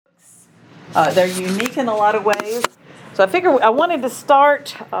They're unique in a lot of ways. So I figured I wanted to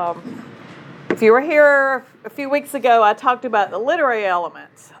start. If you were here a few weeks ago, I talked about the literary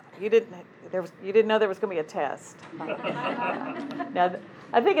elements. You didn't know there was going to be a test. Now,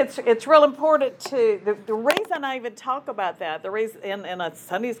 I think it's real important the reason I even talk about that, the reason in a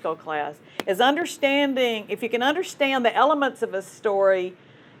Sunday school class, is understanding. If you can understand the elements of a story,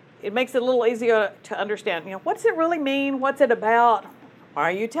 it makes it a little easier to understand. What's it really mean? What's it about? Why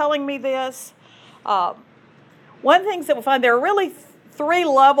are you telling me this? One of the things that we'll find, there are really three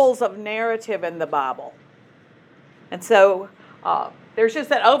levels of narrative in the Bible. And so there's just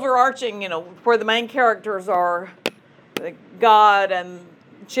that overarching, where the main characters are God and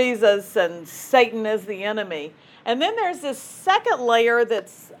Jesus and Satan as the enemy. And then there's this second layer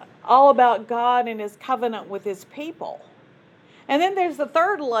that's all about God and his covenant with his people. And then there's the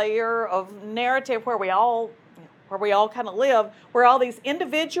third layer of narrative where we all kind of live, where all these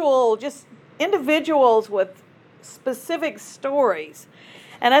individuals with specific stories.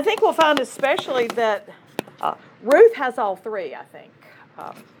 And I think we'll find especially that Ruth has all three, I think.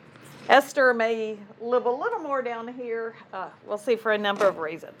 Esther may live a little more down here. We'll see, for a number of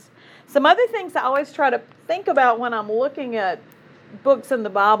reasons. Some other things I always try to think about when I'm looking at books in the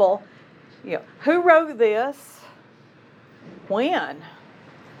Bible, who wrote this? When?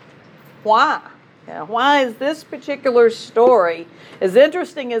 Why? Why is this particular story, as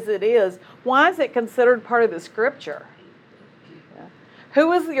interesting as it is, why is it considered part of the scripture? Who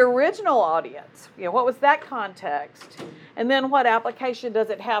was the original audience? What was that context? And then what application does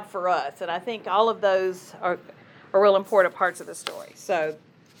it have for us? And I think all of those are real important parts of the story. So,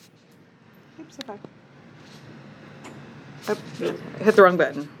 hit the wrong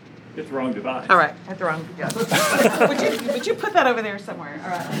button. Hit the wrong device. All right, hit the wrong device. Would you put that over there somewhere? All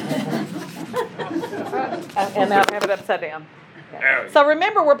right. And now have it upside down. Okay. So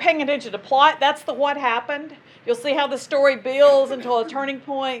remember, we're paying attention to plot. That's the what happened. You'll see how the story builds until a turning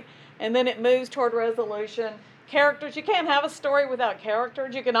point, and then it moves toward resolution. Characters, you can't have a story without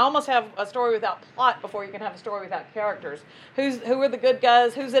characters. You can almost have a story without plot before you can have a story without characters. Who are the good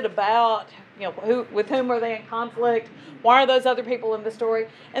guys? Who's it about? With whom are they in conflict? Why are those other people in the story?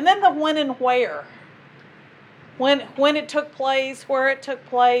 And then the when and where. When it took place, where it took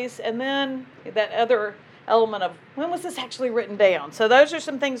place, and then that other element of when was this actually written down. So those are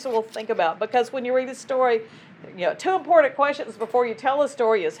some things that we'll think about, because when you read a story, two important questions before you tell a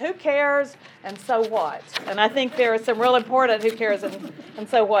story is who cares and so what. And I think there are some real important who cares and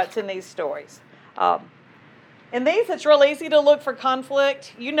so what's in these stories. In these, it's real easy to look for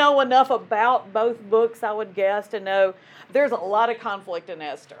conflict. You know enough about both books, I would guess, to know there's a lot of conflict in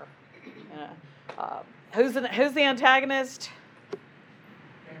Esther. Who's the antagonist?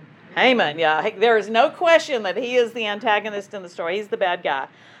 Haman, yeah. There is no question that he is the antagonist in the story. He's the bad guy.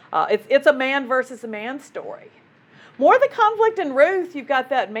 It's a man versus a man story. More the conflict in Ruth, you've got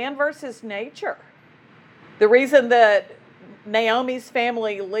that man versus nature. The reason that Naomi's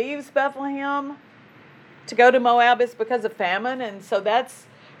family leaves Bethlehem to go to Moab is because of famine, and so that's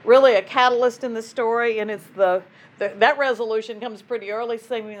really a catalyst in the story, and it's that resolution comes pretty early,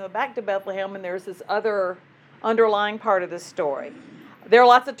 saying we go back to Bethlehem, and there's this other underlying part of the story. There are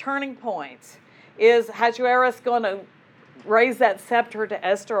lots of turning points. Is Ahasuerus going to raise that scepter to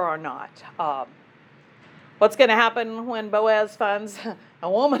Esther or not? What's going to happen when Boaz finds a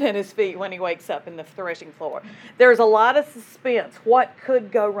woman at his feet when he wakes up in the threshing floor? There's a lot of suspense. What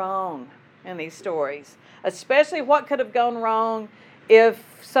could go wrong in these stories? Especially what could have gone wrong if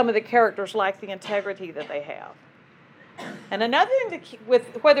some of the characters lack the integrity that they have. And another thing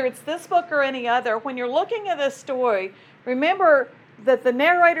with whether it's this book or any other, when you're looking at a story, remember that the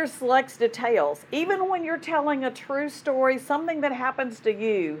narrator selects details. Even when you're telling a true story, something that happens to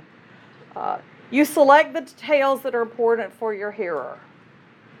you, you select the details that are important for your hearer.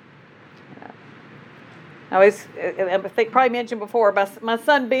 I think probably mentioned before, my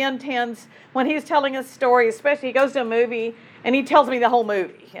son Ben tends, when he's telling a story, especially he goes to a movie and he tells me the whole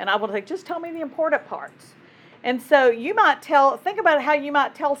movie. And I will say, just tell me the important parts. And so you might think about how you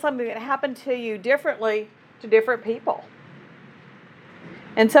might tell something that happened to you differently to different people.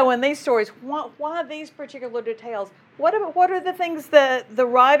 And so in these stories, why these particular details? What are the things that the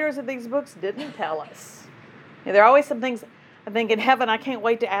writers of these books didn't tell us? There are always some things, I think, in heaven I can't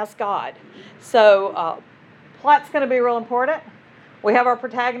wait to ask God. So plot's going to be real important. We have our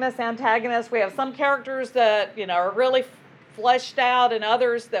protagonist, antagonist. We have some characters that are really fleshed out, and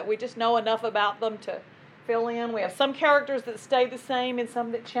others that we just know enough about them to fill in. We have some characters that stay the same and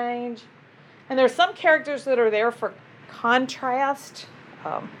some that change. And there's some characters that are there for contrast.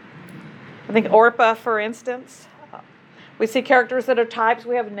 I think Orpah, for instance. We see characters that are types.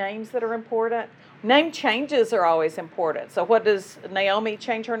 We have names that are important. Name changes are always important. So what does Naomi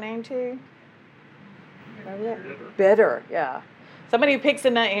change her name to? Bitter, yeah. Somebody who picks a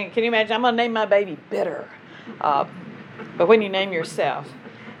name, can you imagine? I'm going to name my baby Bitter. But when you name yourself.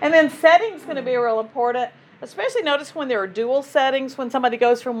 And then setting's going to be real important. Especially notice when there are dual settings, when somebody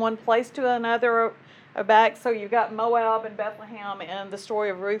goes from one place to another or back. So you've got Moab and Bethlehem and the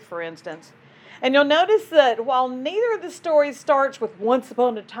story of Ruth, for instance. And you'll notice that while neither of the stories starts with once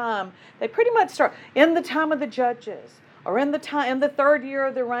upon a time, they pretty much start in the time of the judges or in the 3rd year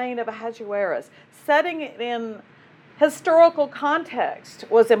of the reign of Ahasuerus. Setting it in historical context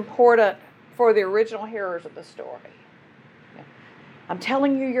was important for the original hearers of the story. I'm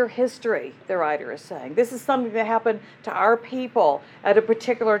telling you your history, the writer is saying. This is something that happened to our people at a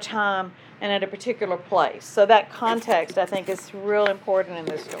particular time and at a particular place. So that context, I think, is real important in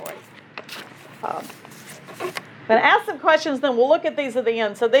this story. But ask some questions, then we'll look at these at the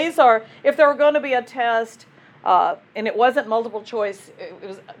end. So these are, if there were going to be a test, and it wasn't multiple choice, it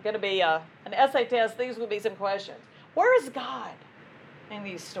was going to be an essay test, these would be some questions. Where is God in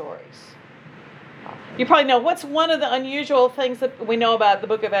these stories? You probably know, what's one of the unusual things that we know about the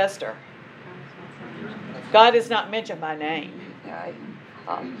book of Esther? God is not mentioned by name. Right?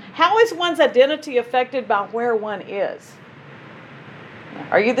 How is one's identity affected by where one is?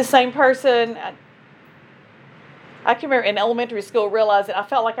 Are you the same person? I can remember in elementary school realizing I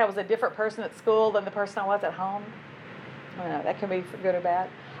felt like I was a different person at school than the person I was at home. I don't know, that can be for good or bad.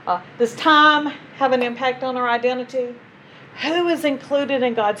 Does time have an impact on our identity? Who is included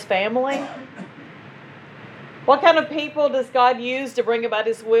in God's family? What kind of people does God use to bring about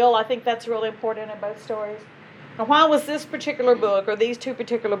His will? I think that's really important in both stories. And why was this particular book or these two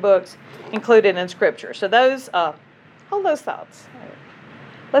particular books included in Scripture? So those, hold those thoughts.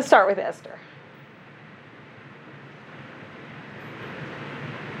 Let's start with Esther.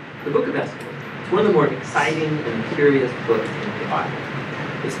 The book of Esther is one of the more exciting and curious books in the Bible.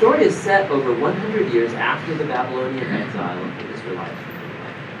 The story is set over 100 years after the Babylonian exile of the Israelites from the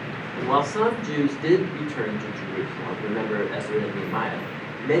land. And while some Jews did return to Jerusalem, remember Esther and Nehemiah,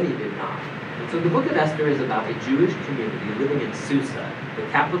 many did not. And so the book of Esther is about a Jewish community living in Susa, the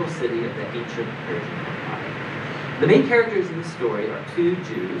capital city of the ancient Persian Empire. The main characters in the story are two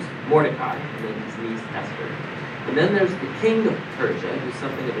Jews, Mordecai and then his niece Esther. And then there's the king of Persia, who's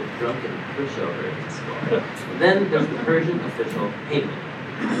something of a drunken pushover in the story. And then there's the Persian official Haman.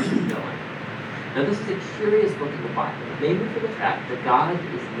 Now this is a curious book in the Bible, mainly for the fact that God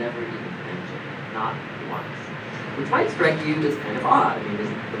is never even mentioned, not once. Which might strike you as kind of odd. I mean,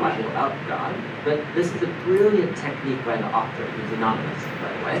 isn't the Bible about God? But this is a brilliant technique by the author, who's anonymous, by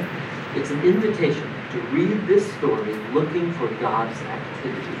the way. It's an invitation to read this story looking for God's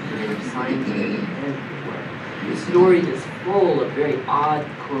activity. There are signs of it everywhere. The story is full of very odd,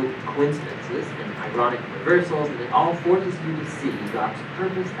 quote, coincidences and ironic reversals, and it all forces you to see God's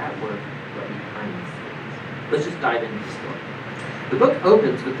purpose at work right behind the scenes. Let's just dive into the story. The book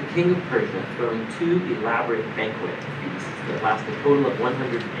opens with the king of Persia throwing two elaborate banquet feasts that last a total of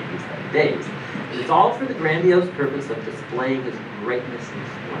 187 days. And it's all for the grandiose purpose of displaying his greatness and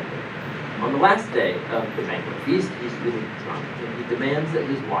splendor. On the last day of the banquet feast, he's really drunk, and he demands that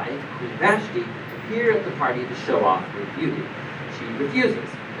his wife, Queen Vashti, appear at the party to show off her beauty. She refuses,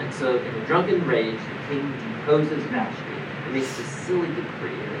 and so in a drunken rage, the king deposes Vashti and makes a silly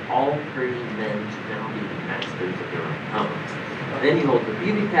decree that all Persian men should now be the masters of their own homes. Then he holds a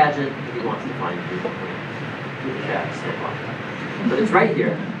beauty pageant if he wants to find his queen. But it's right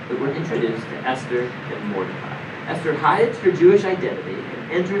here that we're introduced to Esther and Mordecai. Esther hides her Jewish identity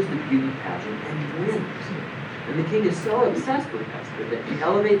and enters the beauty pageant and wins. And the king is so obsessed with Esther that he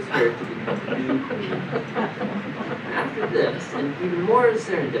elevates her to become the new queen. After this, and even more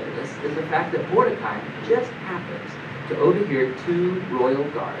serendipitous, is the fact that Mordecai just happens to overhear two royal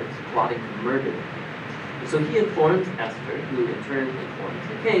guards plotting to murder the king. So he informs Esther, who in turn informs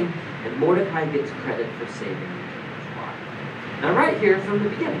the king, and Mordecai gets credit for saving the king's life. Now right here from the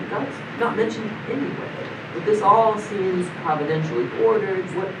beginning, God's not mentioned anyway, but this all seems providentially ordered.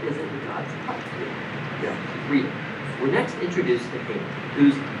 What is it that God's up to? Yeah, keep reading. We're next introduced to Haman,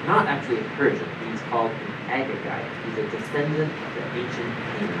 who's not actually a Persian. He's called an Agagite. He's a descendant of the ancient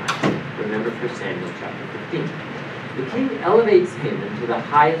Canaanites. Remember 1 Samuel chapter 15. The king elevates Haman to the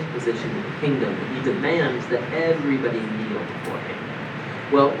highest position in the kingdom, and he demands that everybody kneel before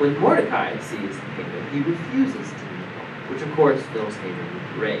Haman. Well, when Mordecai sees the kingdom, he refuses to kneel, which of course fills Haman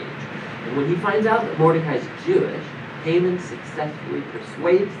with rage. And when he finds out that Mordecai is Jewish, Haman successfully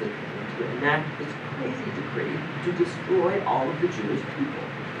persuades the king to enact this crazy decree to destroy all of the Jewish people.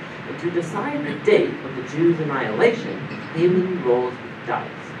 And to decide the date of the Jews' annihilation, Haman rolls with dice.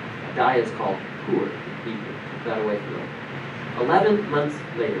 A die is called pur in Hebrew. Took that away from them. 11 months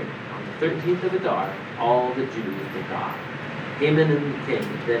later, on the 13th of Adar, all the Jews will die. Haman and the king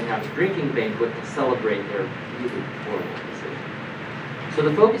then have a drinking banquet to celebrate their really horrible decision. So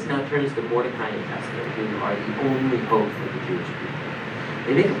the focus now turns to Mordecai and Esther, who are the only hope for the Jewish people.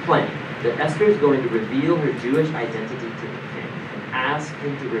 They make a plan that Esther is going to reveal her Jewish identity to the king and ask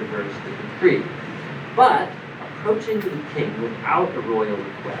him to reverse the decree. But approaching to the king without a royal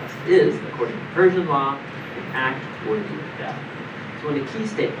request is, according to Persian law, an act worthy of death. So in a key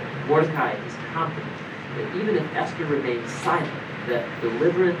statement, Mordecai is confident that even if Esther remains silent, that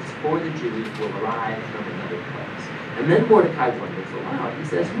deliverance for the Jews will arrive from another place. And then Mordecai wonders aloud. He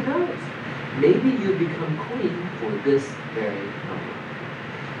says, who knows? Maybe you become queen for this very moment.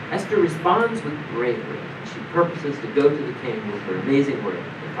 Esther responds with bravery. She purposes to go to the king with her amazing word,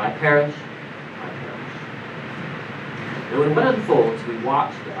 if I perish, I perish. Now in what unfolds, we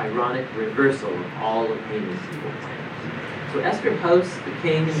watch the ironic reversal of all of Haman's evil plans. So Esther hosts the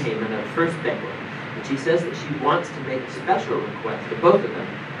king and Haman at a first banquet, and she says that she wants to make a special request to both of them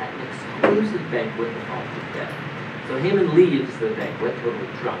at an exclusive banquet of all the dead. So Haman leaves the banquet totally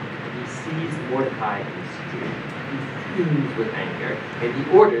drunk, and he sees Mordecai in the street. He fumes with anger, and he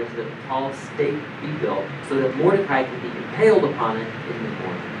orders that a tall stake be built so that Mordecai can be impaled upon it in the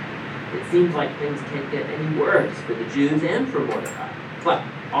morning. It seems like things can't get any worse for the Jews and for Mordecai. But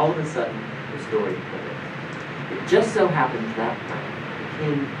all of a sudden, the story pivots. It just so happens that night, the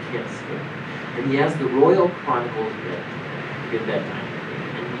king can't sleep, and he has the Royal Chronicles read. Good bedtime.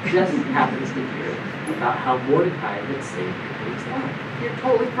 And he just happens to hear about how Mordecai had saved the king's life. He had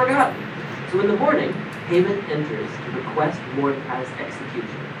totally forgotten. So in the morning, Haman enters to request Mordecai's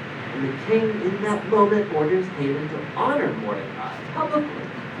execution. And the king, in that moment, orders Haman to honor Mordecai publicly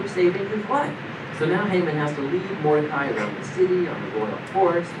for saving his life. So now Haman has to lead Mordecai around the city on the royal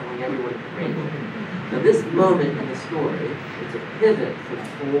horse, telling everyone to praise him. Now this moment in the story is a pivot for the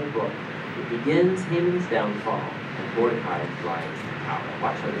whole book. It begins Haman's downfall, and Mordecai rises to power.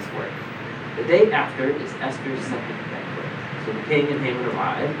 Watch how this works. The day after is Esther's second banquet. So the king and Haman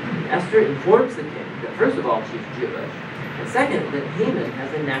arrive, and Esther informs the king that first of all she's Jewish, and second that Haman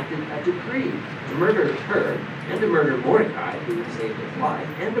has enacted a decree to murder her, and to murder Mordecai, who would save his life,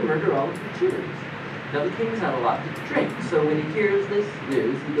 and to murder all of the Jews. Now the king's had a lot to drink, so when he hears this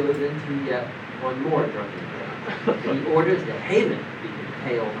news, he goes into yet one more drunken drink. And he orders that Haman be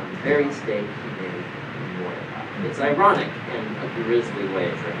impaled on the very stake he made in Mordecai. It's ironic and a grisly way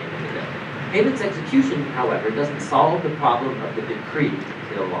for Haman to go. Haman's execution, however, doesn't solve the problem of the decree to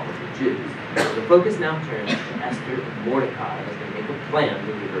kill all of the Jews. So the focus now turns to Esther and Mordecai as they make a plan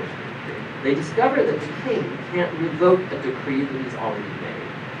to reverse the decree. They discover that the king can't revoke a decree that he's already made.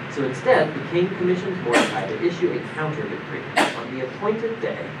 So instead, the king commissions Mordecai to issue a counter-decree. On the appointed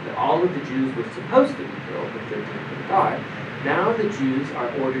day that all of the Jews were supposed to be killed, the 13th of Adar, now the Jews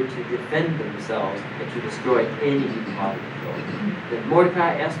are ordered to defend themselves and to destroy any who plot to kill them. Then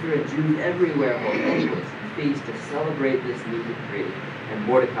Mordecai, Esther, and Jews everywhere hold banquets and feasts to celebrate this new decree, and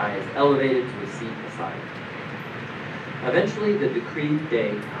Mordecai is elevated to a seat beside him. Eventually, the decreed day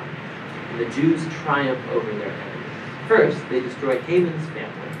comes, and the Jews triumph over their enemies. First, they destroy Haman's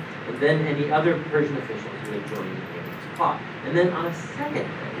family, and then any other Persian officials who had joined in Haman's plot. And then on a second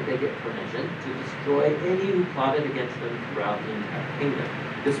day, they get permission to destroy any who plotted against them throughout the entire kingdom.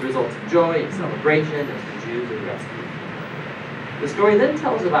 This results in joy and celebration as the Jews are rescued. The story then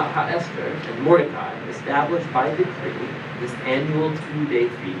tells about how Esther and Mordecai established by decree this annual 2-day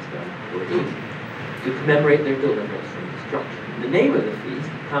feast on Purim to commemorate their deliverance from destruction. The name of the feast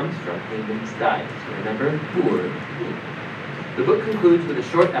comes from Haman's diet. So remember, Purim. The book concludes with a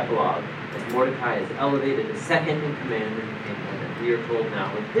short epilogue as Mordecai is elevated as second in command in the kingdom, and we are told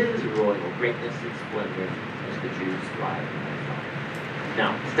now of his royal greatness and splendor as the Jews thrive in their time.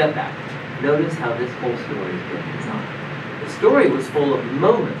 Now, step back. Notice how this whole story is broken down. The story was full of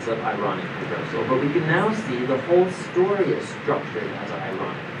moments of ironic reversal, but we can now see the whole story is structured as an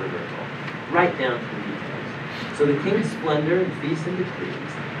ironic reversal, right down to the details. So the king's splendor and feasts and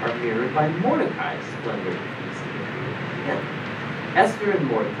decrees are mirrored by Mordecai's splendor and feasts and decrees. Again, Esther and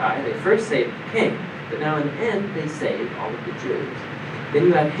Mordecai, they first saved the king, but now in the end they saved all of the Jews. Then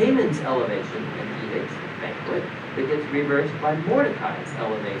you have Haman's elevation and edict and banquet that gets reversed by Mordecai's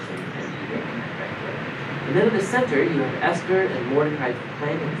elevation and edict and banquet. And then in the center you have Esther and Mordecai's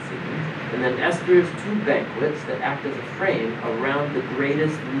planning scenes, and then Esther's 2 banquets that act as a frame around the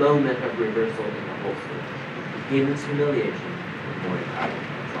greatest moment of reversal in the whole story. Haman's humiliation and Mordecai's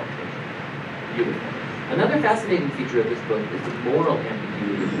exaltation. Beautiful. Another fascinating feature of this book is the moral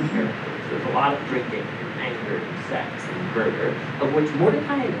ambiguity of the characters. There's a lot of drinking, and anger, and sex, and murder, of which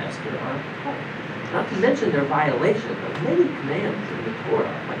Mordecai and Esther are a part. Not to mention their violation of many commands in the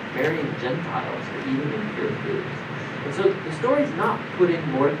Torah, like marrying Gentiles or eating impure foods. And so the story's not putting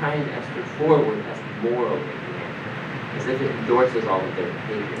Mordecai and Esther forward as morally commanded, as if it endorses all of their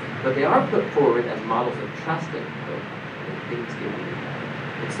behavior. But they are put forward as models of trust and hope when things get really bad.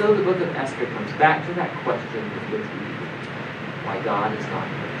 And so the book of Esther comes back to that question with which we begin, why God is not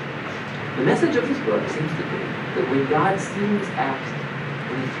merciful. The message of this book seems to be that when God seems absent,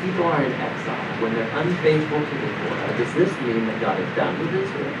 when his people are in exile, when they're unfaithful to the Torah, does this mean that God is done with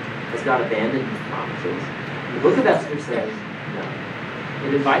Israel? Has God abandoned his promises? The book of Esther says no.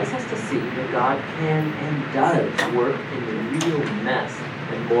 It invites us to see that God can and does work in the real mess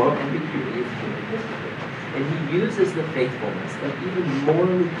and moral ambiguity of human history. And he uses the faithfulness of even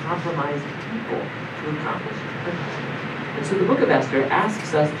morally compromised people to accomplish his purpose. And so the book of Esther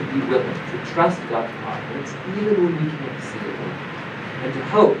asks us to be willing to trust God's providence even when we can't see it work. And to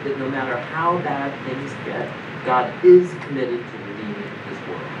hope that no matter how bad things get, God is committed to redeeming his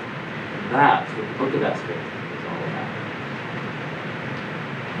world. And that's what the book of Esther is all about.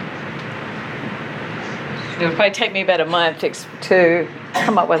 It would probably take me about a month to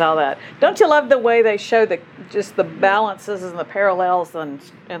come up with all that. Don't you love the way they show just the balances and the parallels and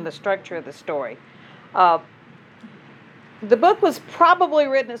the structure of the story? The book was probably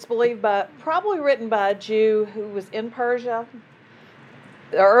written, it's believed, by a Jew who was in Persia.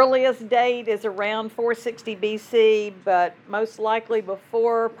 The earliest date is around 460 BC, but most likely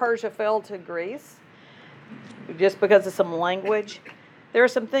before Persia fell to Greece, just because of some language. There are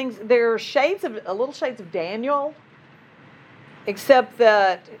some things, there are little shades of Daniel, except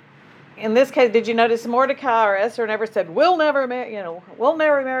that in this case, did you notice Mordecai or Esther never said, we'll never marry, we'll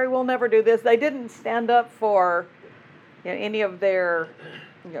never marry, we'll never do this. They didn't stand up for any of their,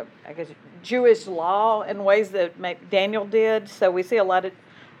 I guess, Jewish law in ways that Daniel did. So we see a lot of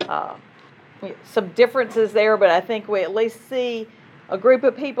some differences there, but I think we at least see a group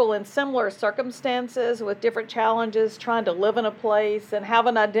of people in similar circumstances with different challenges, trying to live in a place and have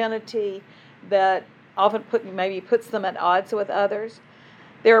an identity that often puts them at odds with others.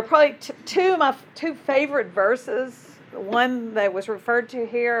 There are probably two of my two favorite verses. The one that was referred to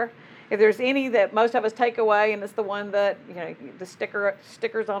here, if there's any that most of us take away, and it's the one that the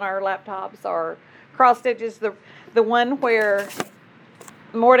stickers on our laptops or cross stitches, the one where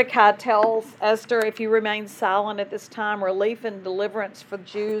Mordecai tells Esther, if you remain silent at this time, relief and deliverance for the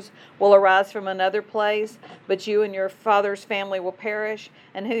Jews will arise from another place, but you and your father's family will perish,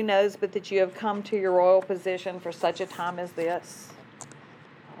 and who knows but that you have come to your royal position for such a time as this.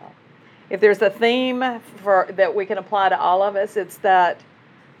 If there's a theme that we can apply to all of us, it's that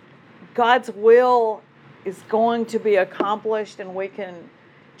God's will is going to be accomplished, and we can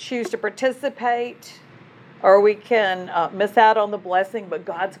choose to participate or we can miss out on the blessing, but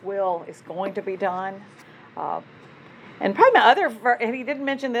God's will is going to be done. And probably my other, and he didn't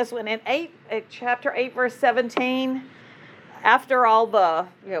mention this one, in chapter 8, verse 17, after all the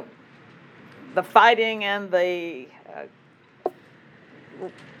fighting and the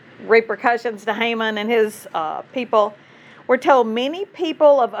repercussions to Haman and his people, we're told many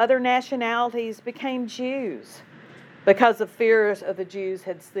people of other nationalities became Jews because the fears of the Jews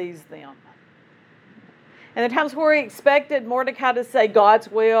had seized them. And the times where we expected Mordecai to say God's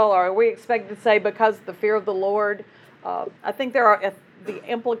will, or we expected to say because of the fear of the Lord, I think the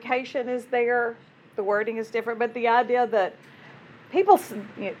implication is there, the wording is different, but the idea that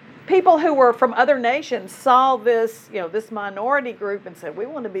people who were from other nations saw this minority group and said, we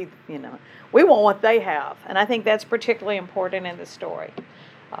want to be, we want what they have. And I think that's particularly important in the story.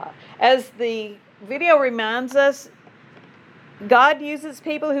 As the video reminds us, God uses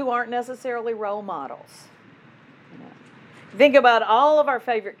people who aren't necessarily role models. Think about all of our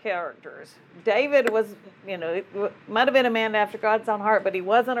favorite characters. David was, might have been a man after God's own heart, but he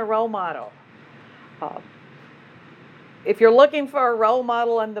wasn't a role model. If you're looking for a role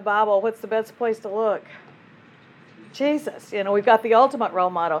model in the Bible, what's the best place to look? Jesus. We've got the ultimate role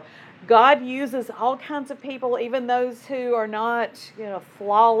model. God uses all kinds of people, even those who are not,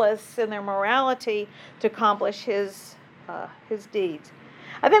 flawless in their morality, to accomplish his deeds.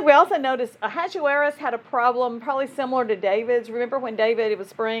 I think we also noticed Ahasuerus had a problem probably similar to David's. Remember when it was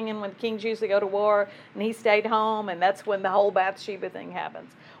spring and when kings used to go to war and he stayed home, and that's when the whole Bathsheba thing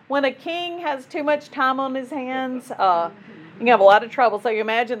happens. When a king has too much time on his hands, you can have a lot of trouble. So you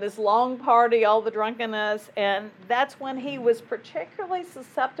imagine this long party, all the drunkenness, and that's when he was particularly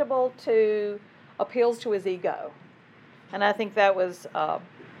susceptible to appeals to his ego. And I think that was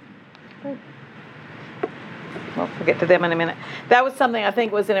we'll get to them in a minute. That was something I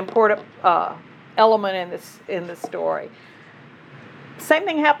think was an important element in this story. Same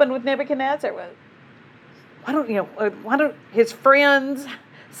thing happened with Nebuchadnezzar. Why don't his friends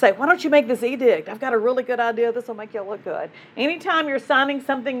say, why don't you make this edict? I've got a really good idea. This will make you look good. Anytime you're signing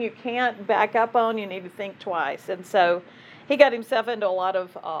something you can't back up on, you need to think twice. And so he got himself into a lot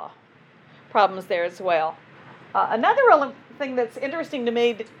of problems there as well. Another thing that's interesting to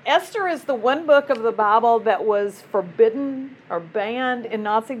me, Esther is the one book of the Bible that was forbidden or banned in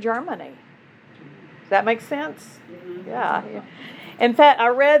Nazi Germany. Does that make sense? Mm-hmm. Yeah. In fact, I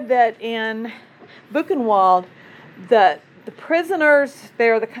read that in Buchenwald, that the prisoners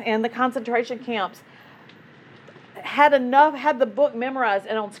there in the concentration camps had the book memorized,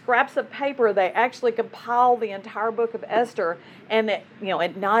 and on scraps of paper they actually compiled the entire book of Esther, and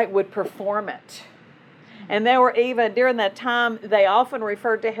at night would perform it. And they were even, during that time, they often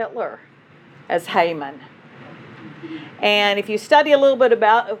referred to Hitler as Haman. And if you study a little bit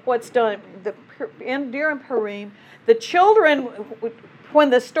about what's done during Purim, the children,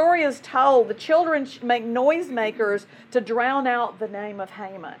 when the story is told, the children make noisemakers to drown out the name of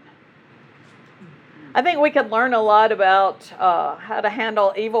Haman. I think we could learn a lot about how to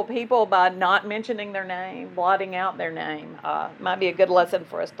handle evil people by not mentioning their name, blotting out their name. Might be a good lesson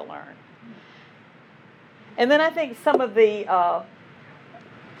for us to learn. And then I think some of the,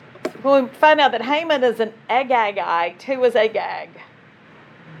 when we find out that Haman is an Agagite, who was Agag? Do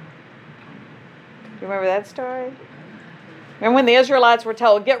you remember that story? Remember when the Israelites were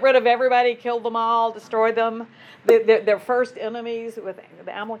told, get rid of everybody, kill them all, destroy them? Their first enemies with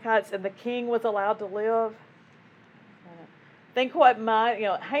the Amalekites, and the king was allowed to live. Think what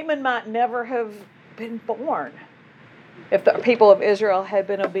Haman might never have been born if the people of Israel had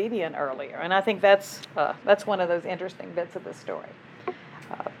been obedient earlier. And I think that's one of those interesting bits of the story.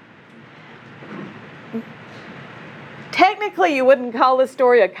 Technically, you wouldn't call this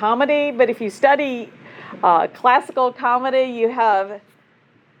story a comedy, but if you study classical comedy, you have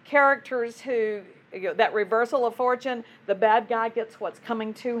characters who, that reversal of fortune, the bad guy gets what's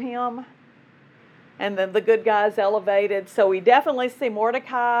coming to him, and then the good guy's elevated. So we definitely see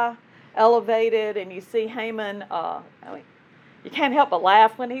Mordecai elevated, and you see Haman, you can't help but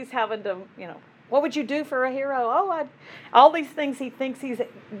laugh when he's having to, what would you do for a hero? All these things he thinks he's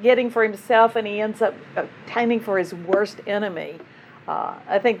getting for himself, and he ends up obtaining for his worst enemy.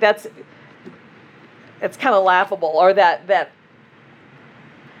 I think it's kind of laughable, or that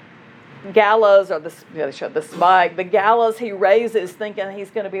gallows, or the spike, the gallows he raises thinking he's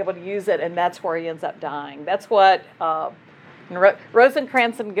going to be able to use it, and that's where he ends up dying. That's what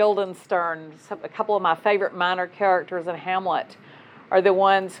Rosencrantz and Guildenstern, a couple of my favorite minor characters in Hamlet, are the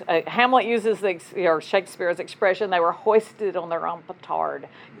ones. Hamlet uses Shakespeare's expression, they were hoisted on their own petard.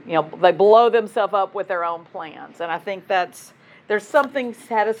 They blow themselves up with their own plans, and I think there's something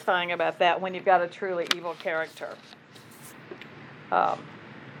satisfying about that when you've got a truly evil character.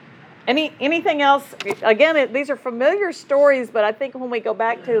 Anything else? Again, these are familiar stories, but I think when we go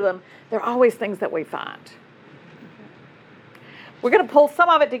back to them, there are always things that we find. We're going to pull some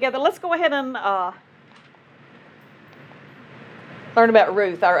of it together. Let's go ahead and learn about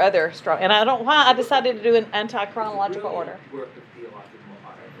Ruth, our other strong. And I don't know why I decided to do an anti-chronological order. Work of theological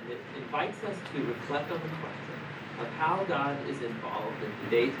art, and it invites us to reflect on the question of how God is involved in the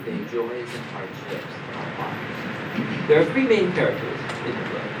day-to-day joys and hardships of our lives. There are three main characters in the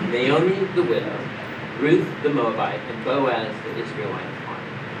book: Naomi, the widow; Ruth, the Moabite; and Boaz, the Israelite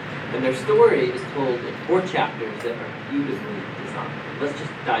farmer. And their story is told in 4 chapters that are beautifully designed. Let's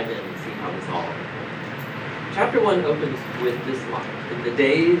just dive in and see how this all unfolds. Chapter 1 opens with this line: in the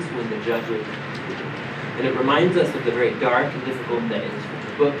days when the judges ruled. And it reminds us of the very dark and difficult days from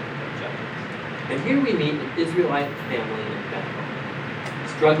the book of Judges. And here we meet an Israelite family in Bethlehem,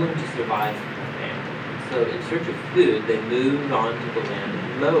 struggling to survive their family. And so in search of food, they moved on to the land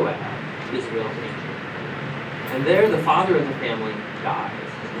of Moab, Israel's ancient home. And there the father of the family dies.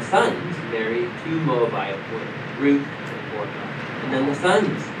 The sons marry 2 Moabite women, Ruth and Orpah. And then the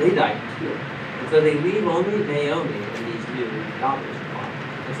sons, they die too. And so they leave only Naomi and these new daughters-in-law.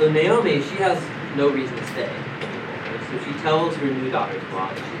 And so Naomi, she has no reason to stay anymore. And so she tells her new daughters-in-law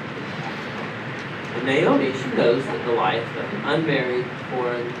that she's going back to home. And Naomi, she knows that the life of an unmarried,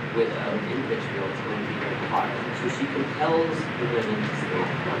 foreign widow in Israel is going to be very hard. And so she compels the women to stay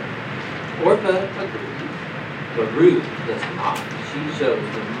home. Orpah agrees, but Ruth does not. She shows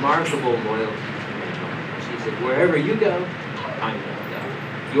remarkable loyalty to Naomi. She said, wherever you go, I'm going to go.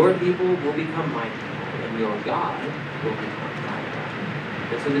 Your people will become my people, and your God will become my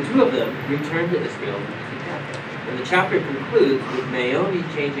God. And so the 2 of them return to Israel together. And the chapter concludes with Naomi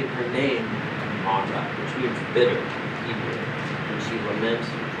changing her name to Mara, which means bitter in Hebrew, and she laments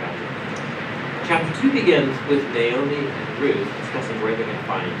her tragedy. Chapter 2 begins with Naomi and Ruth discussing where they're going to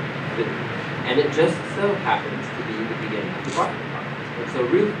find food. And it just so happens to be the beginning of the barley harvest. And so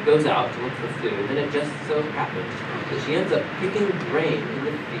Ruth goes out to look for food, and it just so happens that she ends up picking grain in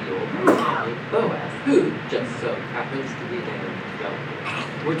the field of the family of Boaz, who just so happens to be Naomi's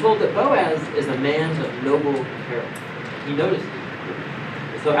relative. We're told that Boaz is a man of noble character. He notices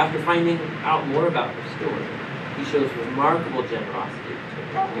Ruth. And so after finding out more about her story, he shows remarkable generosity to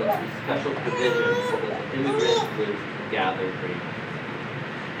her. He makes these special provisions so that the immigrant Ruth can gather grain.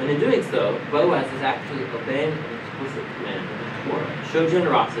 And in doing so, Boaz is actually obeying an explicit command of the Torah: show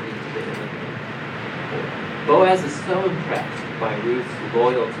generosity to the immigrant. Boaz is so impressed by Ruth's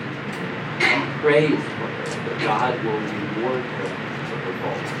loyalty to him, he prays for her that God will reward her for her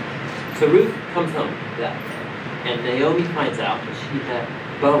boldness. So Ruth comes home that day, and Naomi finds out that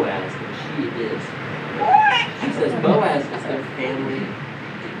Boaz and she is married. She says Boaz is their family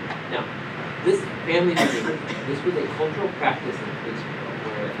redeemer. Now, this family redeemer, this was a cultural practice in Israel,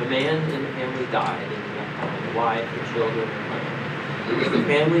 where if a man in the family died and he left behind a wife or children or land, it was the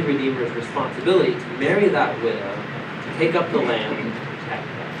family redeemer's responsibility to marry that widow, to take up the land, and to protect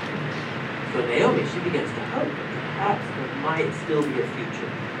that. So Naomi, she begins to hope that perhaps there might still be a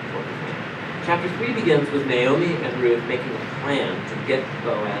future for the family. Chapter 3 begins with Naomi and Ruth making a plan to get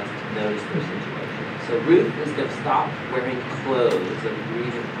Boaz to notice their situation. So Ruth is going to stop wearing clothes and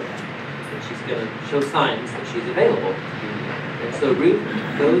breathing prayer, and she's going to show signs that she's available to be married. And so Ruth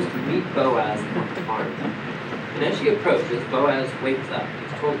goes to meet Boaz on the farm. And as she approaches, Boaz wakes up.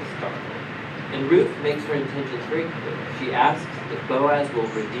 He's totally startled. And Ruth makes her intentions very clear. She asks if Boaz will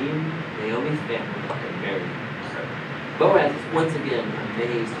redeem Naomi's family and marry her. Boaz is once again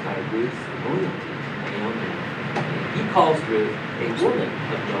amazed by Ruth's loyalty to Naomi. He calls Ruth a woman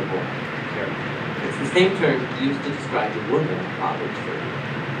of noble character. It's the same term used to describe a woman in Proverbs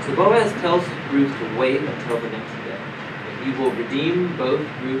 30. So Boaz tells Ruth to wait until the next day, and he will redeem both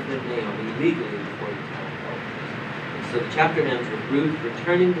Ruth and Naomi legally before the time comes. And so the chapter ends with Ruth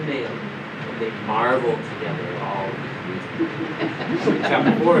returning to Naomi, and they marvel together at all these reasons. In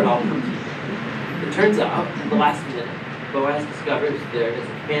chapter 4, it all comes together. It turns out, at the last minute, Boaz discovers there is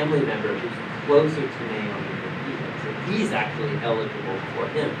a family member who's closer to Naomi than he is, and he's actually eligible for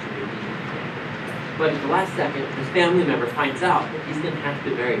him to redeem his family. But at the last second, his family member finds out that he's going to have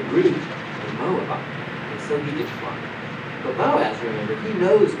to marry Ruth and Moabite, and so he declines. But Boaz, remember, he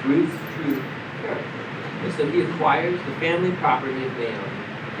knows Ruth's true character, and so he acquires the family property of Naomi,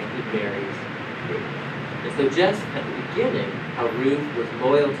 and he marries Ruth. And so just at the beginning, how Ruth was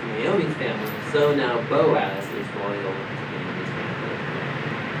loyal to Naomi's family, so now Boaz is loyal to Naomi's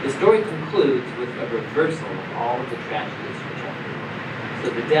family. The story concludes with a reversal of all of the tragedies from chapter 1. So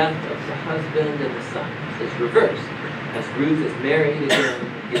the death of the husband and the son is reversed, as Ruth is married again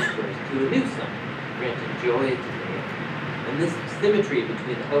and gives birth to a new son, granting joy to Naomi. And this symmetry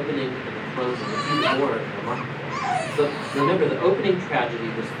between the opening and the closing is even more remarkable. So remember, the opening tragedy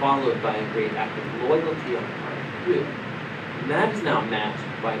was followed by a great act of loyalty on the part of Ruth. And that is now matched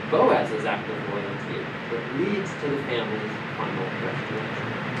by Boaz's act of loyalty that leads to the family's final restoration.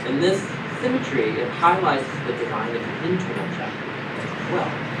 And this symmetry, it highlights the design of the internal chapter as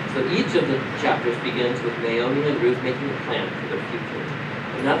well. So each of the chapters begins with Naomi and Ruth making a plan for their future.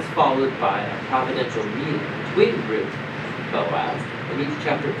 And that's followed by a providential meeting between Ruth and Boaz. And each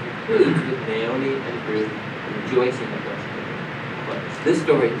chapter concludes with Naomi and Ruth rejoicing at what's taking place. This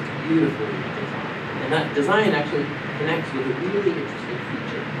story is beautifully designed. And that design actually connects with a really interesting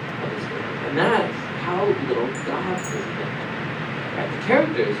feature of the story. And that's how little God is mentioned. Right? The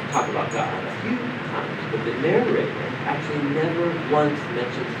characters talk about God a few times, but the narrator actually never once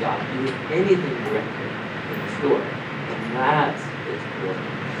mentions God doing anything directly in the story. And that's its important.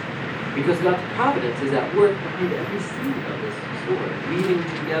 Because God's providence is at work behind every scene of this story, weaving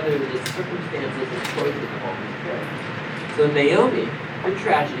together the circumstances and choices of all these characters. So Naomi, her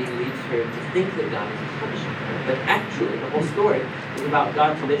tragedy leads her to think that God is punishing her, but actually the whole story is about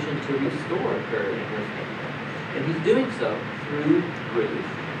God's mission to restore her and her family. And he's doing so through Ruth,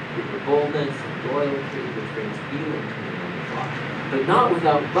 through her boldness and loyalty, which brings healing to Naomi's life. But not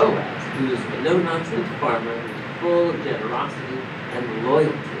without Boaz, who's a no-nonsense farmer who's full of generosity and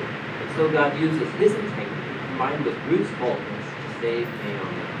loyalty. And so God uses his integrity combined with Ruth's boldness to save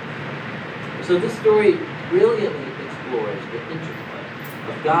Naomi. So this story brilliantly explores the interplay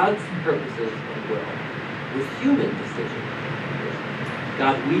of God's purposes and will with human decision.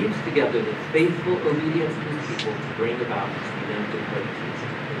 God weaves together the faithful obedience of his people to bring about his redemptive purposes.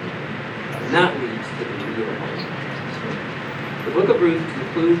 And that leads to the real end. The book of Ruth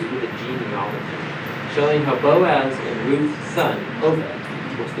concludes with a genealogy. showing how Boaz and Ruth's son, Obed,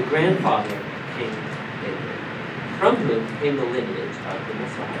 was the grandfather of King David, from whom came the lineage of the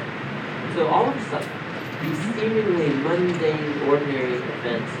Messiah. So all of a sudden, these seemingly mundane, ordinary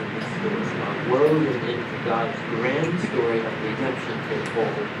events in this story are woven into God's grand story of redemption for the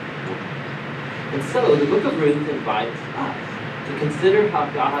whole world. And so the book of Ruth invites us to consider how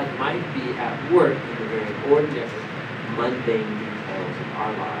God might be at work in the very ordinary, mundane details of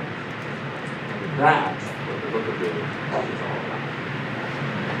our lives. And that's what the book of Ruth is all about.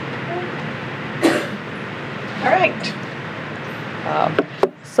 All right.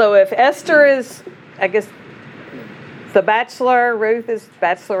 So if Esther is, I guess, the bachelor, Ruth is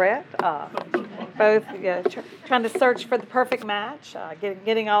bachelorette. Both trying to search for the perfect match,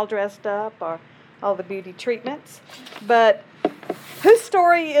 getting all dressed up, or all the beauty treatments. But whose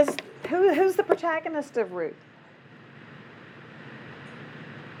story is, who's the protagonist of Ruth?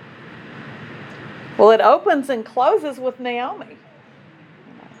 Well, it opens and closes with Naomi.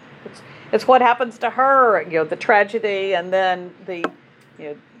 It's what happens to her, the tragedy, and then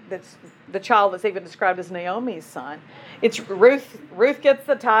that's the child that's even described as Naomi's son. It's Ruth. Ruth gets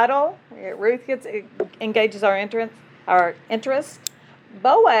the title. Ruth engages our interest.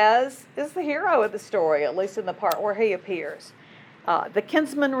 Boaz is the hero of the story, at least in the part where he appears, the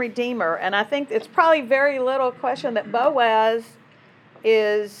kinsman redeemer. And I think it's probably very little question that Boaz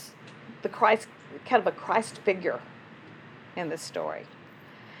is the Christ, kind of a Christ figure in this story.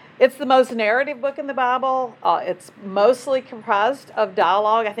 It's the most narrative book in the Bible. It's mostly comprised of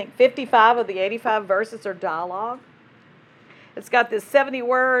dialogue. I think 55 of the 85 verses are dialogue. It's got this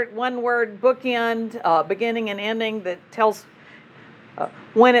 70-word, one-word bookend, beginning and ending, that tells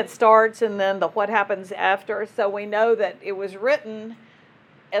when it starts and then what happens after. So we know that it was written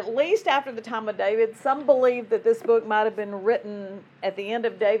at least after the time of David. Some believe that this book might have been written at the end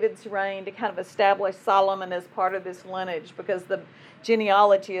of David's reign to kind of establish Solomon as part of this lineage, because the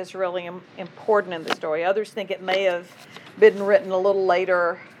genealogy is really important in the story. Others think it may have been written a little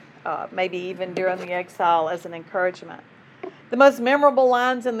later, maybe even during the exile, as an encouragement. The most memorable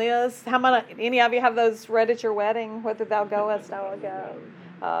lines in this, any of you have those read at your wedding? Whither thou goest, I will go.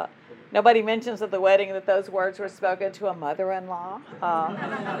 Nobody mentions at the wedding that those words were spoken to a mother-in-law.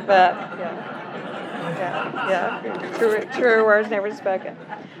 But truer words never spoken.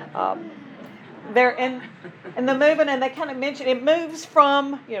 They're in the movement, and they kind of mention it moves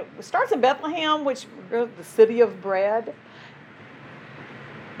from, it starts in Bethlehem, which is the city of bread.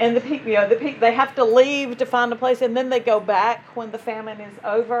 And the people, they have to leave to find a place, and then they go back when the famine is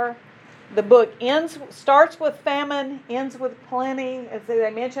over. The book starts with famine, ends with plenty. As they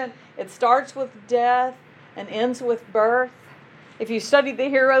mentioned, it starts with death and ends with birth. If you study the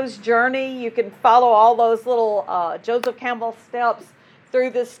hero's journey, you can follow all those little Joseph Campbell steps through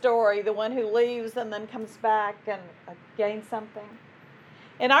this story. The one who leaves and then comes back and gains something.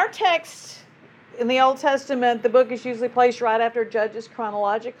 In our text, in the Old Testament, the book is usually placed right after Judges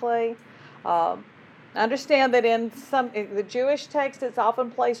chronologically. I understand that in the Jewish text, it's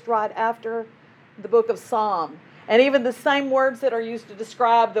often placed right after the book of Psalm. And even the same words that are used to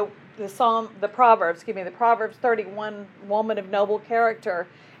describe the Proverbs 31, woman of noble character,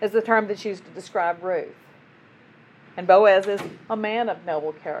 is the term that's used to describe Ruth. And Boaz is a man of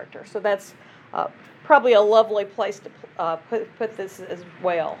noble character. So that's probably a lovely place to put this as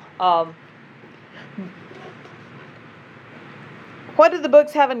well. What do the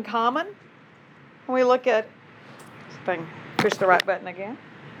books have in common? When we look at, if I can push the right button again.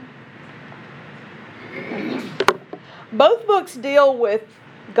 Both books deal with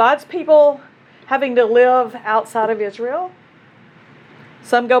God's people having to live outside of Israel.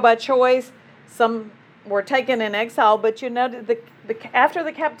 Some go by choice, some were taken in exile, but after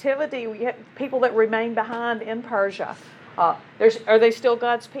the captivity, we have people that remain behind in Persia. Are they still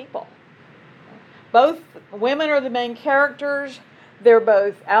God's people? Both women are the main characters. They're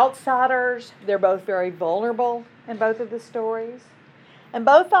both outsiders. They're both very vulnerable in both of the stories. And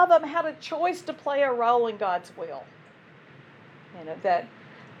both of them had a choice to play a role in God's will. That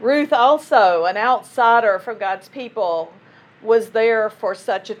Ruth, also an outsider from God's people, was there for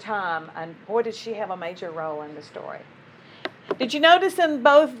such a time. And boy, did she have a major role in the story. Did you notice in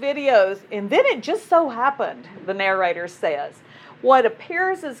both videos, and then it just so happened, the narrator says, what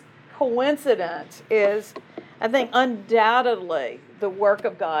appears as coincidence is, I think, undoubtedly the work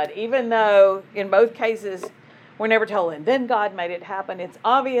of God, even though in both cases we're never told, and then God made it happen. It's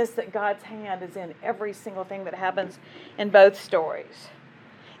obvious that God's hand is in every single thing that happens in both stories.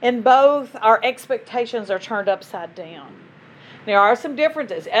 In both, our expectations are turned upside down. There are some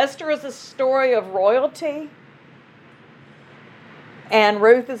differences. Esther is a story of royalty, And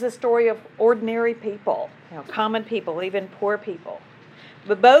Ruth is a story of ordinary people, common people, even poor people.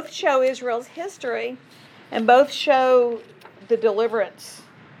 But both show Israel's history, and both show the deliverance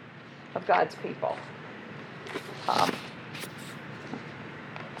of God's people.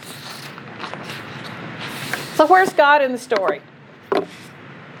 So where's God in the story?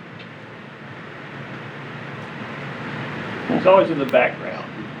 He's always in the background.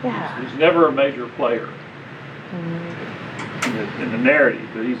 Yeah. He's never a major player in the narrative,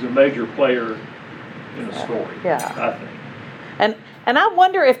 but he's a major player in the story. Yeah. I think. And I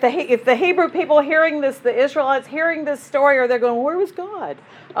wonder if the Hebrew people hearing this, the Israelites hearing this story, are they going, where was God?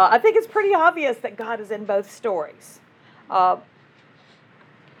 I think it's pretty obvious that God is in both stories. There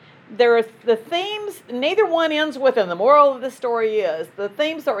are the themes, neither one ends with them. The moral of the story is the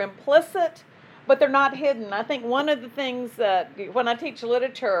themes are implicit, but they're not hidden. I think one of the things that when I teach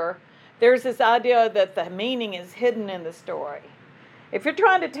literature, there's this idea that the meaning is hidden in the story. If you're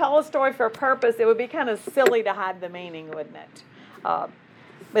trying to tell a story for a purpose, it would be kind of silly to hide the meaning, wouldn't it?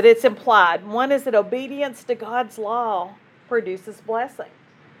 But it's implied. One is that obedience to God's law produces blessing.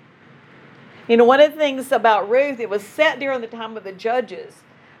 One of the things about Ruth, it was set during the time of the Judges,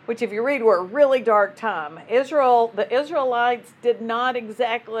 which if you read were a really dark time. The Israelites did not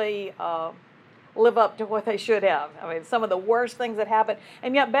exactly live up to what they should have. I mean, some of the worst things that happened.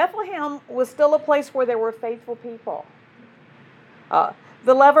 And yet Bethlehem was still a place where there were faithful people.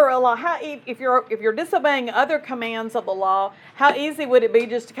 The lever of law. If you're disobeying other commands of the law, how easy would it be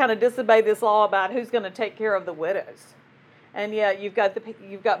just to kind of disobey this law about who's going to take care of the widows? And yet you've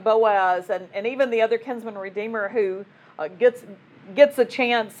got Boaz and even the other kinsman redeemer who gets a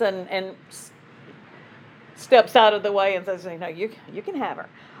chance and steps out of the way and says, you can have her.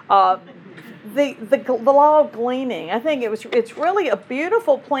 The law of gleaning. I think it's really a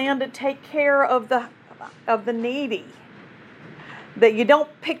beautiful plan to take care of the needy. That you don't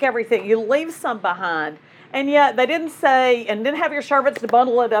pick everything, you leave some behind. And yet they didn't say, and didn't have your servants to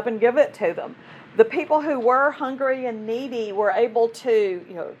bundle it up and give it to them. The people who were hungry and needy were able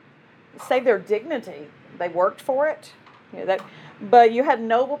to, save their dignity. They worked for it. But you had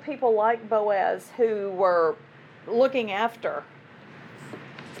noble people like Boaz who were looking after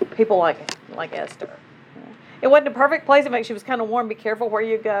people like Esther. It wasn't a perfect place. It makes she was kind of warned, be careful where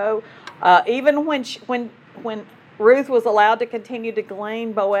you go. Even when Ruth was allowed to continue to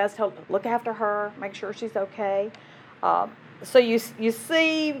glean, Boaz told her, look after her, make sure she's okay. So you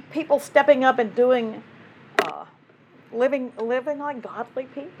see people stepping up and doing, living like godly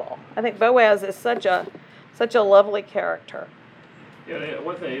people. I think Boaz is such a lovely character. Yeah,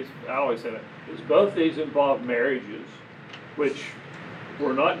 one thing is, I always say that, is both these involve marriages, which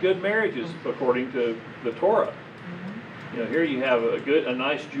were not good marriages according to the Torah. Here you have a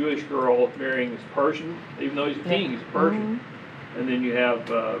nice Jewish girl marrying this Persian, even though he's a king, he's a Persian. Mm-hmm. And then you have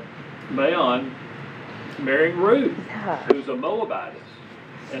Maon marrying Ruth, who's a Moabitess.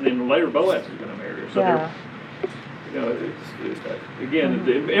 And then later Boaz is going to marry her. So again,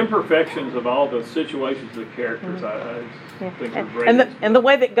 the imperfections of all the situations of the characters, I think are great. And the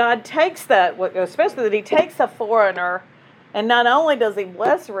way that God takes that, especially that he takes a foreigner, and not only does he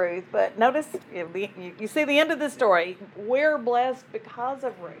bless Ruth, but notice, you see the end of the story, we're blessed because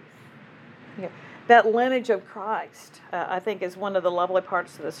of Ruth. That lineage of Christ, I think, is one of the lovely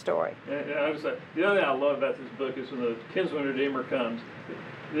parts of the story. The other thing I love about this book is when the kinsman redeemer comes,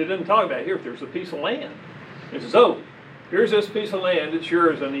 it doesn't talk about here if there's a piece of land. It says, here's this piece of land, it's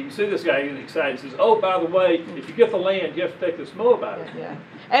yours. And you see this guy getting excited. He says, by the way, if you get the land, you have to take this Moabite. Yeah.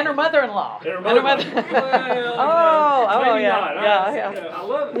 And her mother-in-law. Yeah. I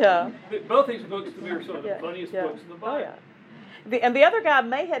love it. Yeah. Both these books to me are some of the funniest books in the Bible. And the other guy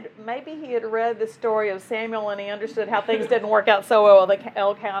maybe he had read the story of Samuel and he understood how things didn't work out so well with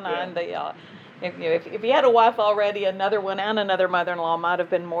Elkanah and the. If he had a wife already, another one and another mother-in-law might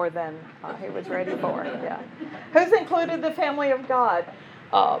have been more than he was ready for. Yeah. Who's included the family of God?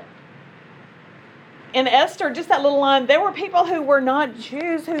 In Esther, just that little line, there were people who were not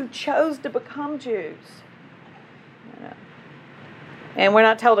Jews who chose to become Jews. And we're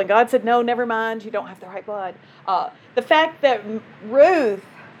not told, and God said, no, never mind, you don't have the right blood. The fact that Ruth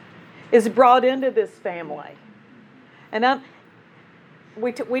is brought into this family. And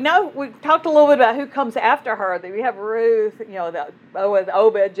we talked a little bit about who comes after her. That we have Ruth,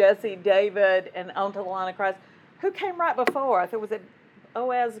 Obed, Jesse, David, and on to the line of Christ. Who came right before us? Was it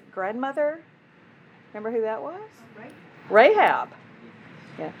Boaz's grandmother? Remember who that was? Rahab.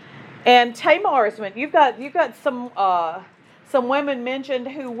 Yeah. And Tamar's men. You've got some women mentioned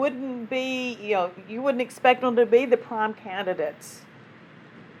who wouldn't be, you wouldn't expect them to be the prime candidates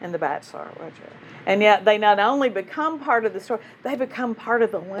in The Bachelor, would you? And yet they not only become part of the story, they become part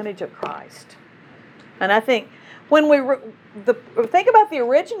of the lineage of Christ. And I think when think about the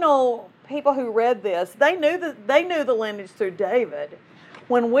original people who read this, they knew the lineage through David.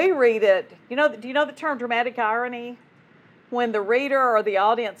 When we read it, do you know the term dramatic irony? When the reader or the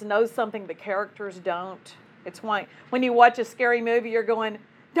audience knows something the characters don't. It's why when you watch a scary movie, you're going,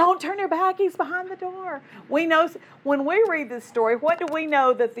 don't turn your back, he's behind the door. We know, when we read this story, what do we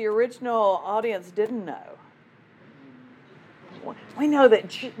know that the original audience didn't know? We know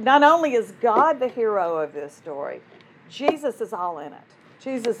that not only is God the hero of this story, Jesus is all in it.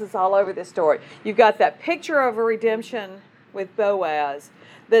 Jesus is all over this story. You've got that picture of a redemption with Boaz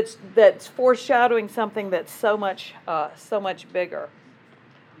that's foreshadowing something that's so much bigger.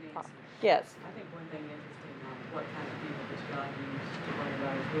 Yes. I think one thing interesting on what kind of people does God use to bring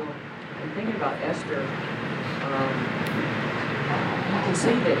about His will. And thinking about Esther, you can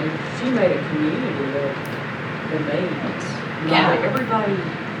see that she made a community of the maids. Everybody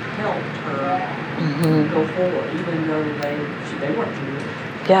helped her go forward, even though they weren't Jewish.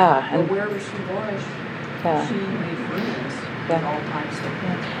 Yeah. But wherever she was, she made friends. All types of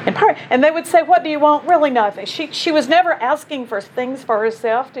and they would say, "What do you want?" Really nothing. She was never asking for things for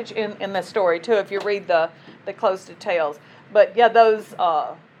herself. In the story too, if you read the close details. But yeah, those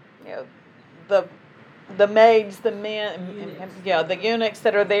the maids, the men, the eunuchs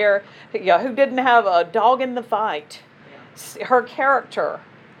that are there, who didn't have a dog in the fight. Yeah. Her character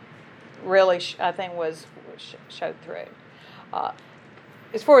really, I think, was showed through.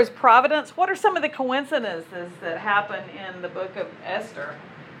 As far as providence, what are some of the coincidences that happen in the book of Esther?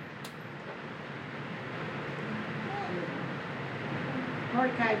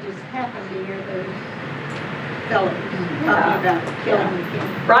 Mordecai just happened to hear those fellows talking about killing the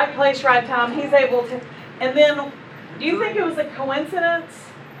king. Right place, right time. He's able to. And then, do you think it was a coincidence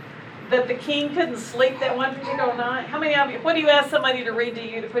that the king couldn't sleep that one particular night? How many of you? What do you ask somebody to read to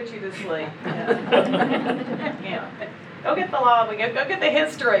you to put you to sleep? Yeah. Go get the law, go get the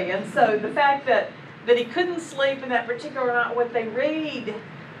history. And so the fact that he couldn't sleep in that particular night, what they read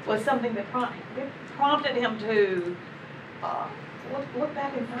was something that prompted him to look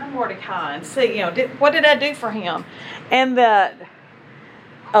back and find Mordecai and see, what did I do for him? And that,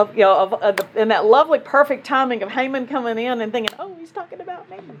 and that lovely, perfect timing of Haman coming in and thinking, oh, he's talking about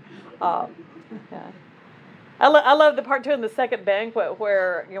me. Yeah. I love the part 2 in the second banquet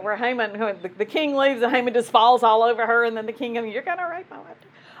where Haman, the king leaves and Haman just falls all over her, and then the king, you're gonna rape my wife.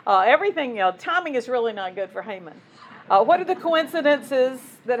 Everything, timing is really not good for Haman. What are the coincidences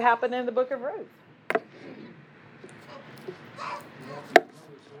that happen in the book of Ruth?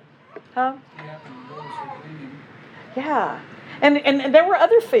 Huh? Yeah, and there were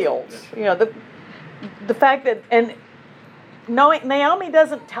other fields. The fact that Naomi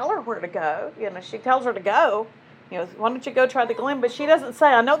doesn't tell her where to go. She tells her to go. Why don't you go try the glen? But she doesn't say,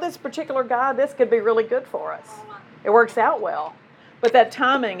 I know this particular guy, this could be really good for us. It works out well. But that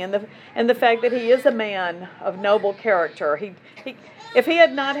timing and the fact that he is a man of noble character. If he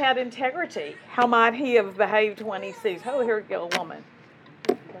had not had integrity, how might he have behaved when he sees, oh, here's a woman?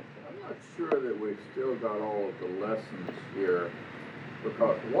 I'm not sure that we've still got all of the lessons here,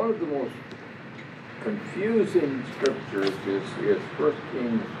 because one of the most confusing scriptures is 1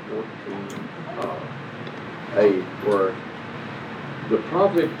 Kings 14:8, where the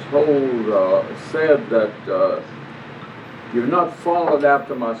prophet said that you've not followed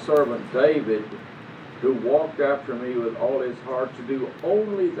after my servant David, who walked after me with all his heart to do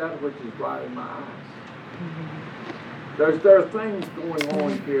only that which is right in my eyes. Mm-hmm. There are things going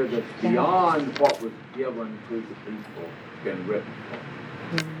on here that's beyond what was given to the people in written form.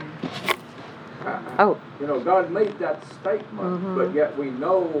 God made that statement, but yet we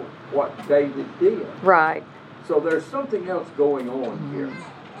know what David did. Right. So there's something else going on here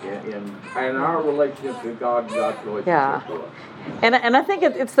in our relationship to God and God's relationship to us. And I think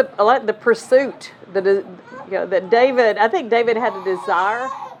it's the pursuit that David. I think David had a desire.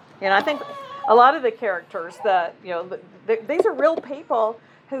 I think a lot of the characters that these are real people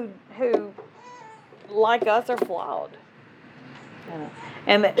who like us are flawed.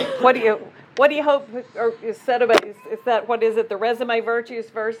 And what do you hope is said about is that what is it, the resume virtues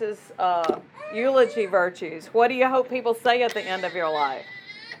versus eulogy virtues? What do you hope people say at the end of your life?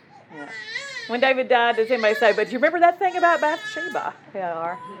 Yeah. When David died, does anybody say, but do you remember that thing about Bathsheba?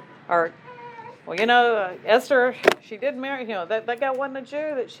 Or Esther, she did marry, that guy wasn't a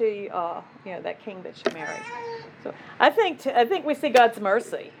Jew that she, that king that she married. So I think we see God's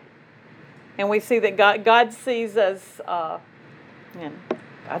mercy. And we see that God sees us, God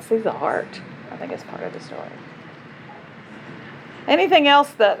sees the heart. I think it's part of the story. Anything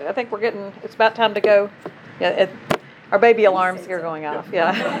else that, I think it's about time to go. Yeah, our baby alarms here going off,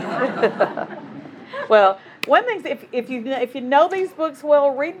 yeah. Well, one thing, if you know these books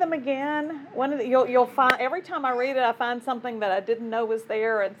well, read them again. You'll find, every time I read it, I find something that I didn't know was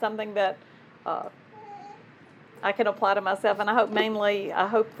there and something that I can apply to myself. And I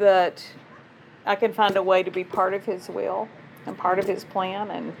hope that I can find a way to be part of His will and part of His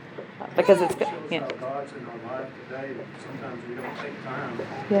plan, and because it's good. Shows how God's in our life today, that sometimes we don't take time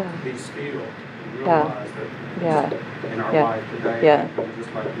Yeah. to be still and Yeah. realize that Yeah. in our Yeah. life today, Yeah.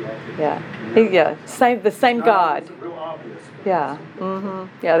 just like the author. Yeah. The same God. It's real obvious. Yeah.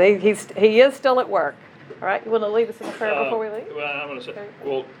 Yeah. He is still at work. All right. You want to lead us in a prayer before we leave? Well, I'm going to say,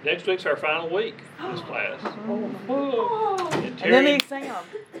 well, next week's our final week in this class. And And then Terry, the exam.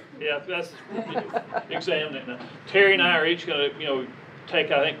 yeah, that's exam now. Terry and I are each going to,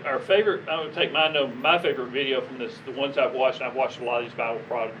 take, I think, our favorite. I'm going to take my favorite video from this, the ones I've watched. And I've watched a lot of these Bible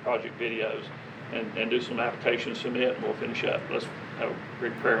project videos, and do some applications, submit, and we'll finish up. Let's have a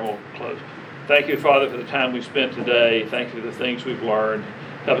brief prayer and we'll close. Thank you, Father, for the time we spent today. Thank you for the things we've learned.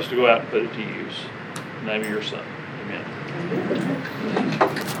 Help us to go out and put it to use. In the name of your Son. Amen.